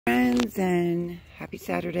Greetings and happy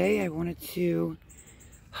Saturday. I wanted to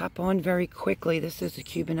hop on very quickly. This is a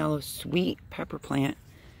Cubanelle sweet pepper plant.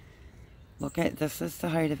 Look at this, is the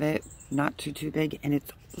height of it. Not too big, and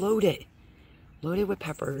it's loaded with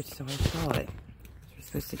peppers. So I thought we're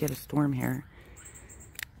supposed to get a storm here,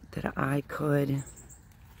 that I could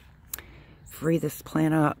free this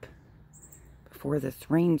plant up before this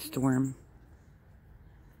rainstorm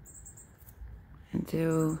and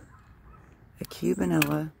do a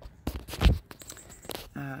Cubanelle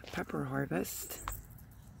pepper harvest.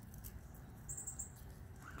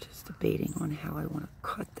 Just debating on how I want to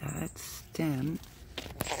cut that stem.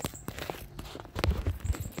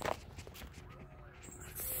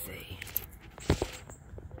 Let's see.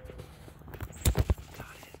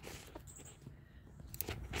 Got it.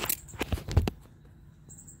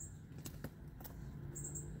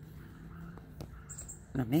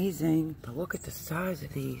 Amazing, but look at the size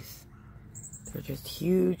of these. They're just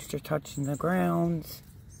huge. They're touching the ground.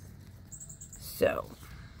 So,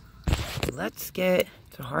 let's get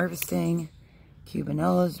to harvesting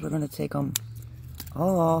Cubanelles. We're going to take them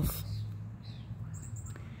all off.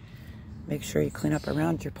 Make sure you clean up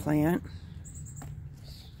around your plant.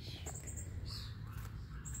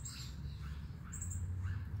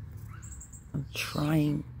 I'm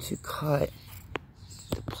trying to cut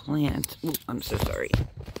the plant. Ooh, I'm so sorry.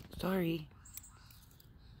 Sorry.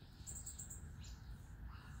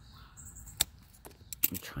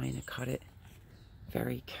 I'm trying to cut it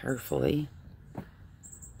very carefully.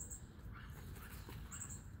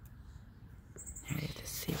 I have to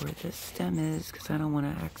see where this stem is because I don't want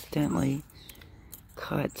to accidentally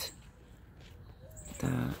cut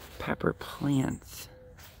the pepper plants.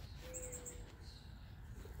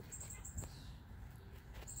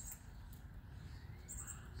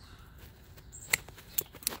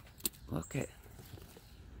 Look at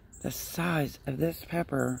the size of this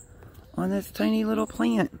pepper on this tiny little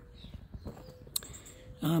plant.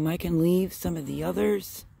 I can leave some of the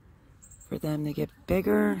others for them to get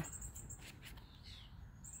bigger.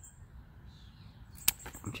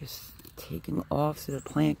 I'm just taking off so the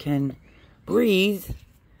plant can breathe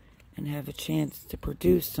and have a chance to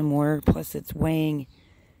produce some more. Plus it's weighing,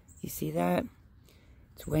 you see that?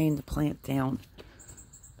 It's weighing the plant down.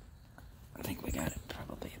 I think we got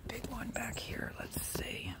probably a big one back here. Let's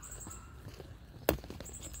see.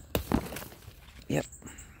 Yep.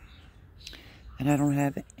 And I don't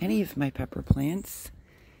have any of my pepper plants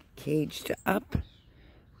caged up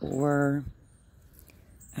or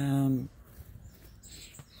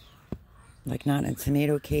like not in a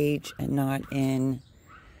tomato cage and not in,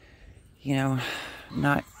 you know,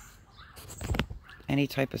 not any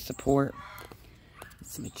type of support.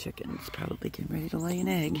 My chicken's probably getting ready to lay an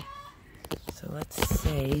egg. So let's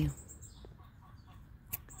see.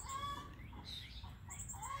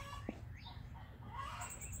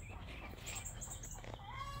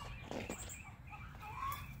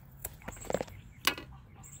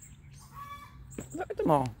 Look at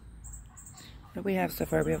them all. What do we have so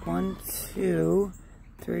far? We have 1, 2,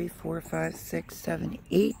 3, 4, 5, 6, 7,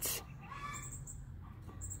 8.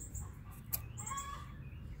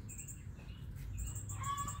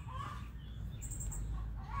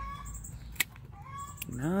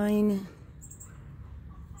 9,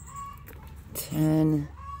 10,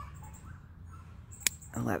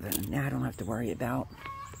 11. Now I don't have to worry about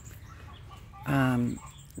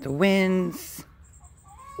the winds.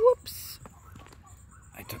 Whoops.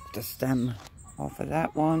 I took the stem off of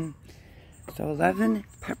that one. So 11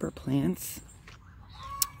 pepper plants.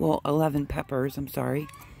 Well, 11 peppers, I'm sorry.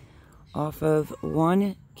 Off of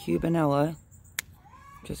 1 Cubanelle.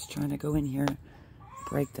 Just trying to go in here,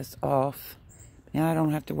 break this off. Now I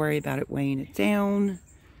don't have to worry about it weighing it down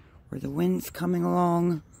or the winds coming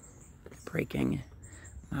along, breaking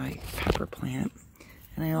my pepper plant.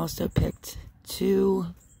 And I also picked 2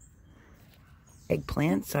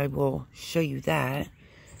 eggplants. I will show you that.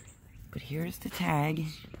 But here's the tag.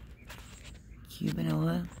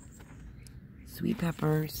 Cubanelle, sweet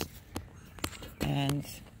peppers, and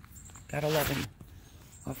got 11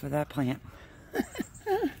 off of that plant.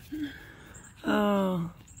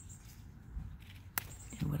 Oh.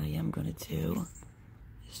 And what I am going to do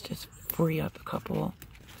is just free up a couple of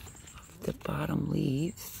the bottom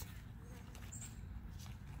leaves.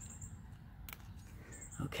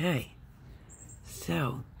 Okay,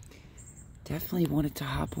 so definitely wanted to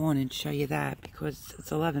hop on and show you that because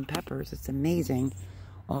it's 11 peppers. It's amazing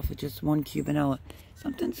off of just 1 Cubanelle.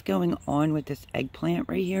 Something's going on with this eggplant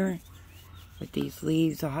right here with these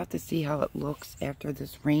leaves. I'll have to see how it looks after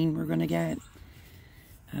this rain we're going to get.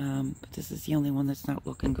 But this is the only one that's not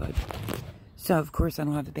looking good. So, of course, I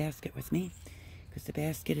don't have a basket with me because the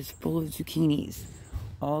basket is full of zucchinis.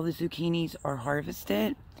 All the zucchinis are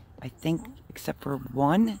harvested, I think, except for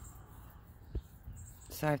one.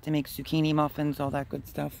 So I have to make zucchini muffins, all that good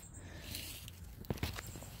stuff.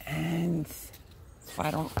 And that's why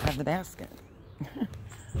I don't have the basket.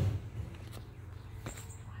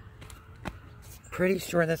 Pretty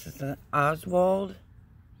sure this is an Oswald,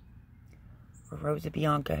 a Rosa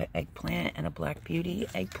Bianca eggplant, and a Black Beauty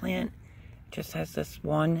eggplant. It just has this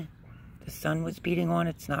one the sun was beating on.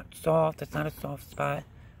 It's not soft. It's not a soft spot.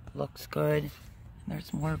 Looks good. And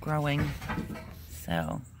there's more growing.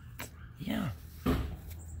 So, yeah. I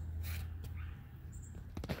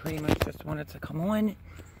pretty much just wanted to come on.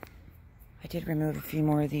 I did remove a few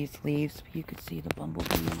more of these leaves. You could see the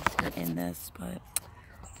bumblebees are in this, but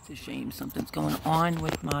it's a shame something's going on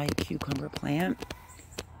with my cucumber plant.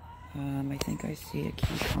 I think I see a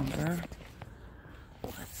cucumber.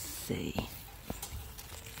 Let's see.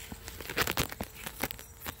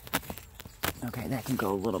 Okay, that can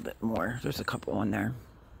go a little bit more. There's a couple on there.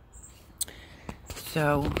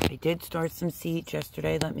 So, I did start some seeds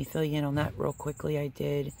yesterday. Let me fill you in on that real quickly. I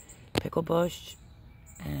did pickle bush,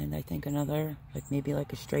 and I think another, maybe a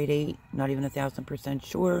straight 8, not even 1,000%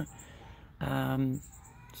 sure.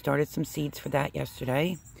 Started some seeds for that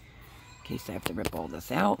yesterday, in case I have to rip all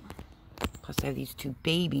this out. Plus I have these 2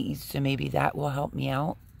 babies, so maybe that will help me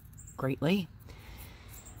out greatly.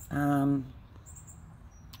 Some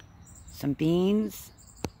beans.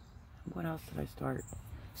 What else did I start?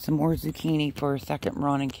 Some more zucchini for a second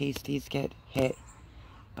run in case these get hit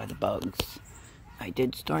by the bugs. I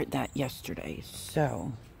did start that yesterday,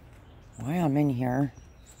 so while I'm in here,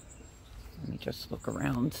 let me just look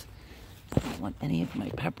around. I don't want any of my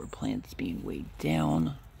pepper plants being weighed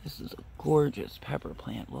down. This is a gorgeous pepper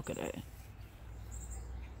plant. Look at it.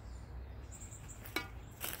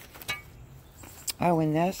 Oh,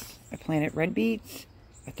 and this, I planted red beets.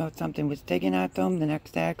 I thought something was digging at them. The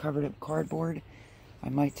next day I covered it with cardboard. I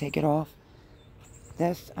might take it off.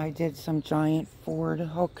 This, I did some giant Ford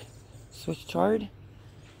hook Swiss chard.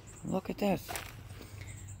 Look at this.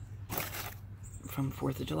 From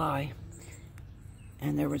 4th of July.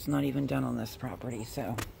 And there was not even done on this property,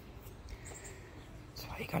 so that's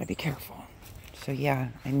why you gotta be careful. So yeah,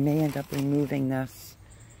 I may end up removing this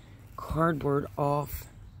cardboard off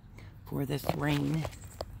for this rain.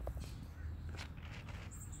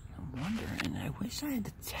 I'm wondering, I wish I had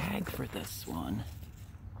the tag for this one.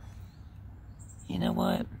 You know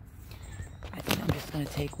what? I think I'm just gonna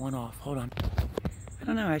take one off. Hold on. I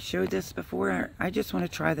don't know, I showed this before. I just want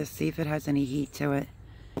to try this, see if it has any heat to it.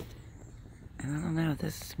 And I don't know,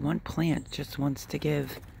 this one plant just wants to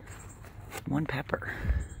give 1 pepper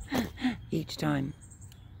each time.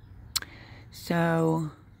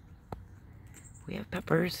 So, we have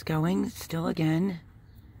peppers going still again.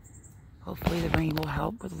 Hopefully the rain will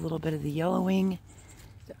help with a little bit of the yellowing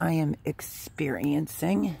that I am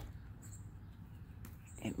experiencing.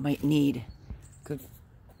 It might need good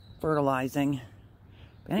fertilizing.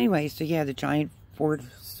 But anyway, so yeah, the giant Ford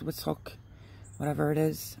Swiss hook, whatever it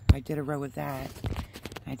is, I did a row of that.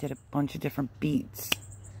 I did a bunch of different beets.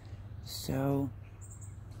 So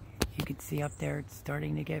you can see up there it's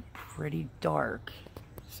starting to get pretty dark.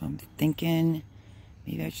 So I'm thinking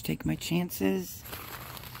maybe I should take my chances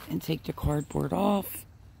and take the cardboard off.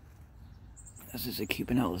 This is a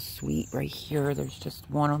Cubanelle sweet right here. There's just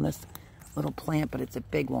one on this little plant, but it's a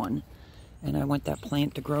big one. And I want that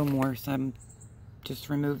plant to grow more, so I'm just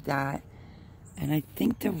removed that. And I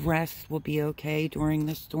think the rest will be okay during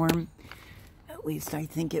the storm. At least I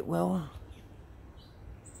think it will.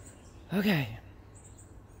 Okay.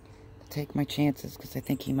 Take my chances because I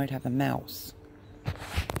think he might have a mouse.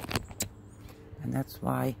 And that's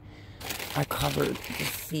why I covered the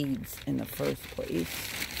seeds in the first place.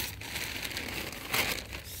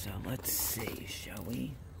 So let's see, shall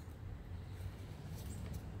we?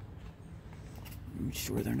 I'm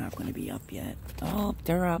sure they're not going to be up yet. Oh,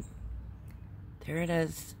 they're up. There it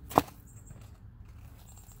is.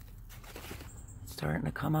 It's starting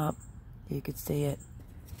to come up. You could see it.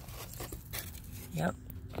 Yep,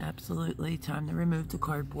 absolutely. Time to remove the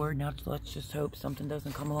cardboard. Now let's just hope something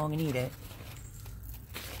doesn't come along and eat it.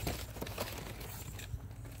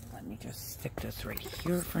 Let me just stick this right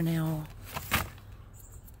here for now.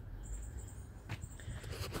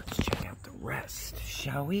 Let's check out the rest,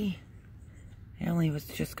 shall we? Emily was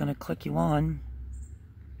just going to click you on.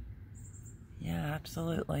 Yeah,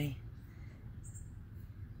 absolutely.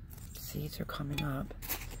 Seeds are coming up.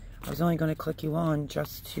 I was only going to click you on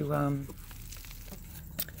just to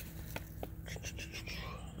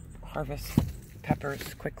harvest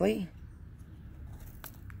peppers quickly.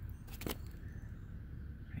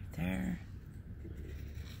 Right there.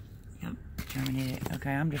 germinated.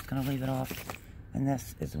 Okay, I'm just going to leave it off. And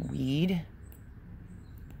this is a weed.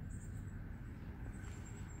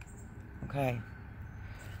 Okay.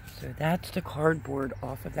 So that's the cardboard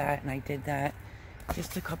off of that. And I did that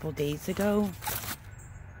just a couple days ago.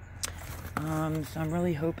 So I'm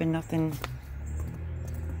really hoping nothing...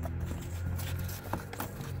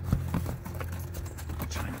 I'm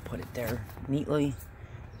trying to put it there neatly.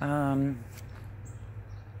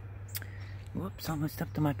 Whoops, almost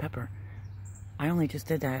stepped on my pepper. I only just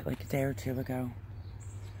did that like a day or two ago.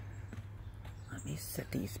 Let me set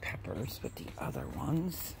these peppers with the other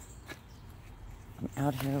ones. I'm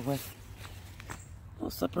out here with little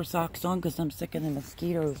slipper socks on because I'm sick of the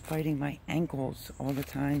mosquitoes biting my ankles all the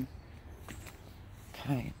time.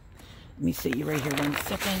 Okay, let me sit you right here 1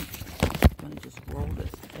 second. I'm going to just roll this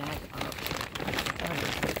bag up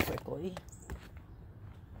very quickly.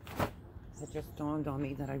 It just dawned on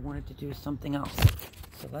me that I wanted to do something else.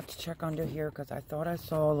 So let's check under here because I thought I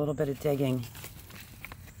saw a little bit of digging.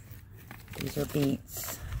 These are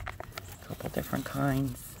beets. A couple different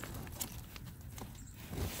kinds.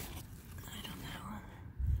 I don't know.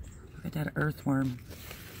 Look at that earthworm.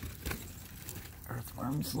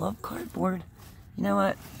 Earthworms love cardboard. You know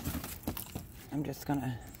what? I'm just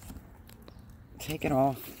gonna take it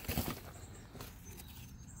off.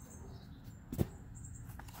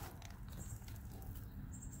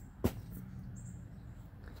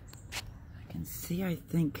 I can see, I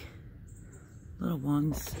think, little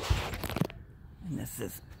ones. And this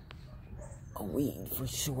is a weed for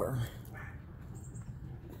sure.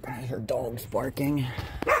 I hear dogs barking.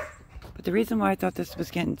 But the reason why I thought this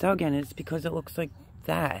was getting dug in is because it looks like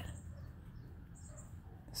that.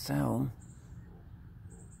 So,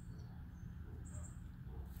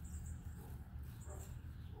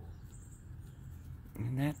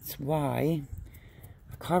 and that's why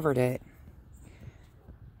I covered it.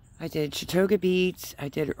 I did Chautauqua beets, I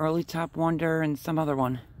did Early Top Wonder, and some other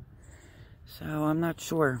one. So I'm not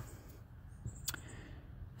sure.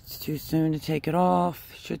 It's too soon to take it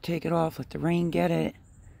off. Should take it off, let the rain get it.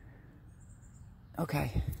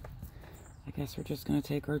 Okay. I guess we're just going to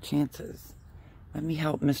take our chances. Let me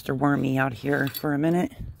help Mr. Wormy out here for a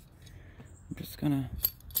minute. I'm just going to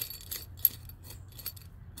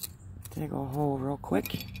dig a hole real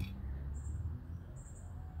quick.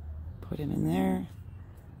 Put him in there.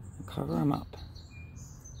 And cover him up.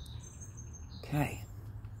 Okay.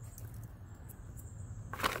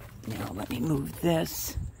 Now let me move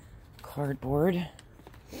this cardboard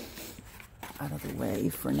out of the way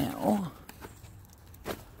for now.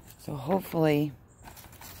 So hopefully,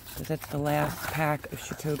 because that's the last pack of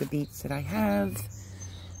Chautauqua beets that I have,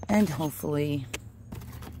 and hopefully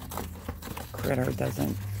critter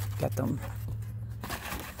doesn't get them.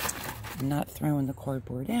 I'm not throwing the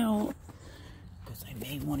cardboard out because I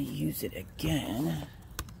may want to use it again.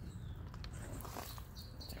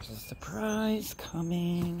 There's a surprise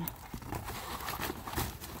coming.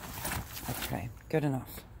 Okay, good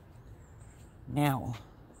enough. Now,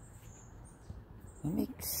 let me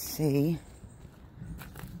see.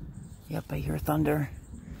 Yep, I hear thunder.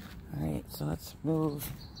 Alright, so let's move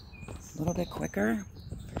a little bit quicker.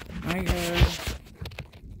 I heard if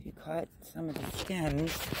you cut some of the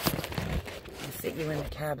stems, I'll sit you in the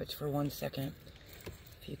cabbage for 1 second.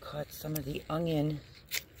 If you cut some of the onion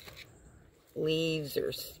leaves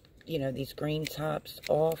or, you know, these green tops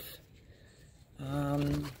off,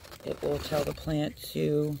 it will tell the plant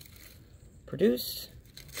to produce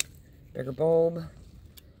bigger bulb.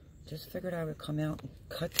 Just figured I would come out and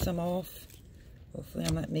cut some off. Hopefully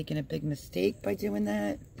I'm not making a big mistake by doing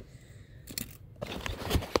that.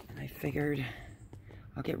 And I figured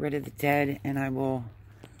I'll get rid of the dead and I will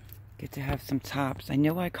get to have some tops. I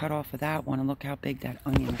know I cut off of that one and look how big that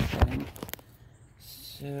onion is getting.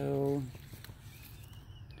 So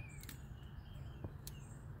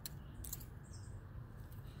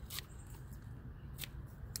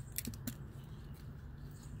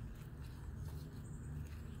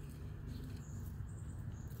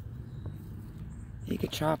you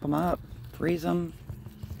could chop them up, freeze them.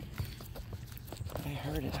 I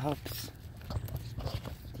heard it helps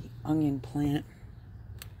the onion plant.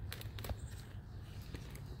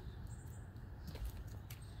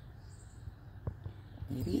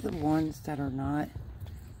 Maybe the ones that are not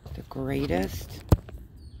the greatest.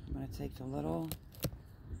 I'm going to take the little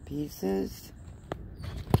pieces.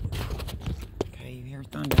 Okay, you hear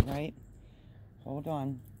thunder, right? Hold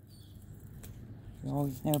on. You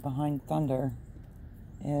always know behind thunder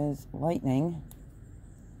is lightning,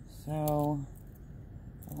 so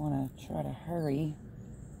I want to try to hurry.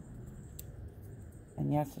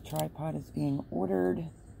 And yes, the tripod is being ordered.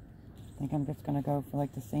 think I'm just going to go for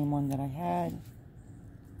like the same one that I had.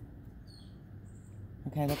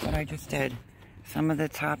 Okay, look what I just did. Some of the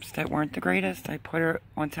tops that weren't the greatest, I put her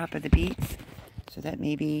on top of the beets so that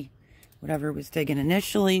maybe whatever was digging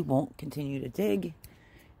initially won't continue to dig,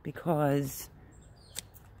 because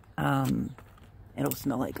it'll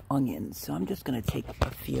smell like onions. So I'm just going to take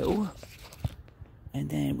a few, and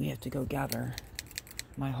then we have to go gather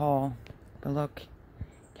my haul. But look,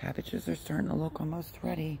 cabbages are starting to look almost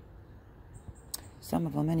ready. Some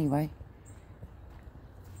of them anyway.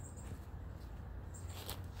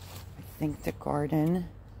 I think the garden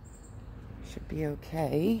should be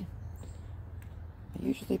okay. I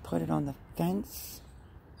usually put it on the fence.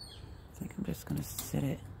 I think I'm just going to sit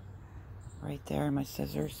it right there, my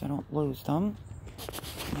scissors, so I don't lose them.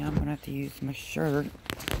 Now I'm going to have to use my shirt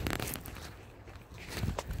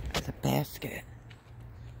as a basket.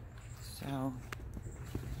 So,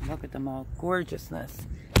 look at them all. Gorgeousness.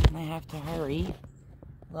 And I have to hurry.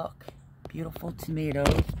 Look, beautiful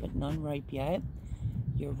tomatoes, but none ripe yet.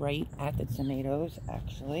 You're right at the tomatoes,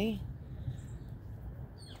 actually.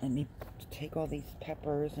 Let me take all these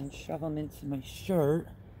peppers and shove them into my shirt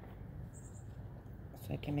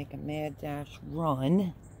so I can make a mad dash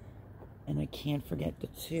run. And I can't forget the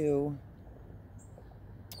 2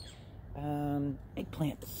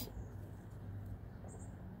 eggplants.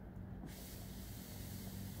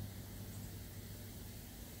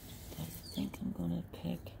 I think I'm gonna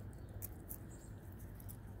pick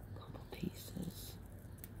a couple pieces.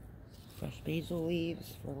 Fresh basil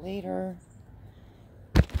leaves for later.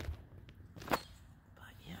 But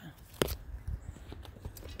yeah, I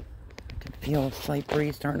can feel a slight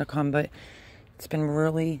breeze starting to come, but it's been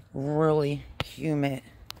really, really humid.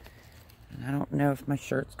 And I don't know if my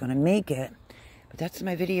shirt's gonna make it. But that's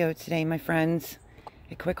my video today, my friends.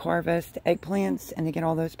 A quick harvest, eggplants, and to get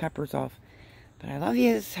all those peppers off. But I love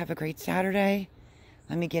yous. Have a great Saturday.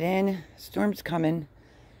 Let me get in. Storm's coming.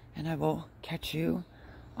 And I will catch you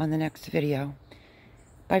on the next video.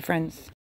 Bye, friends.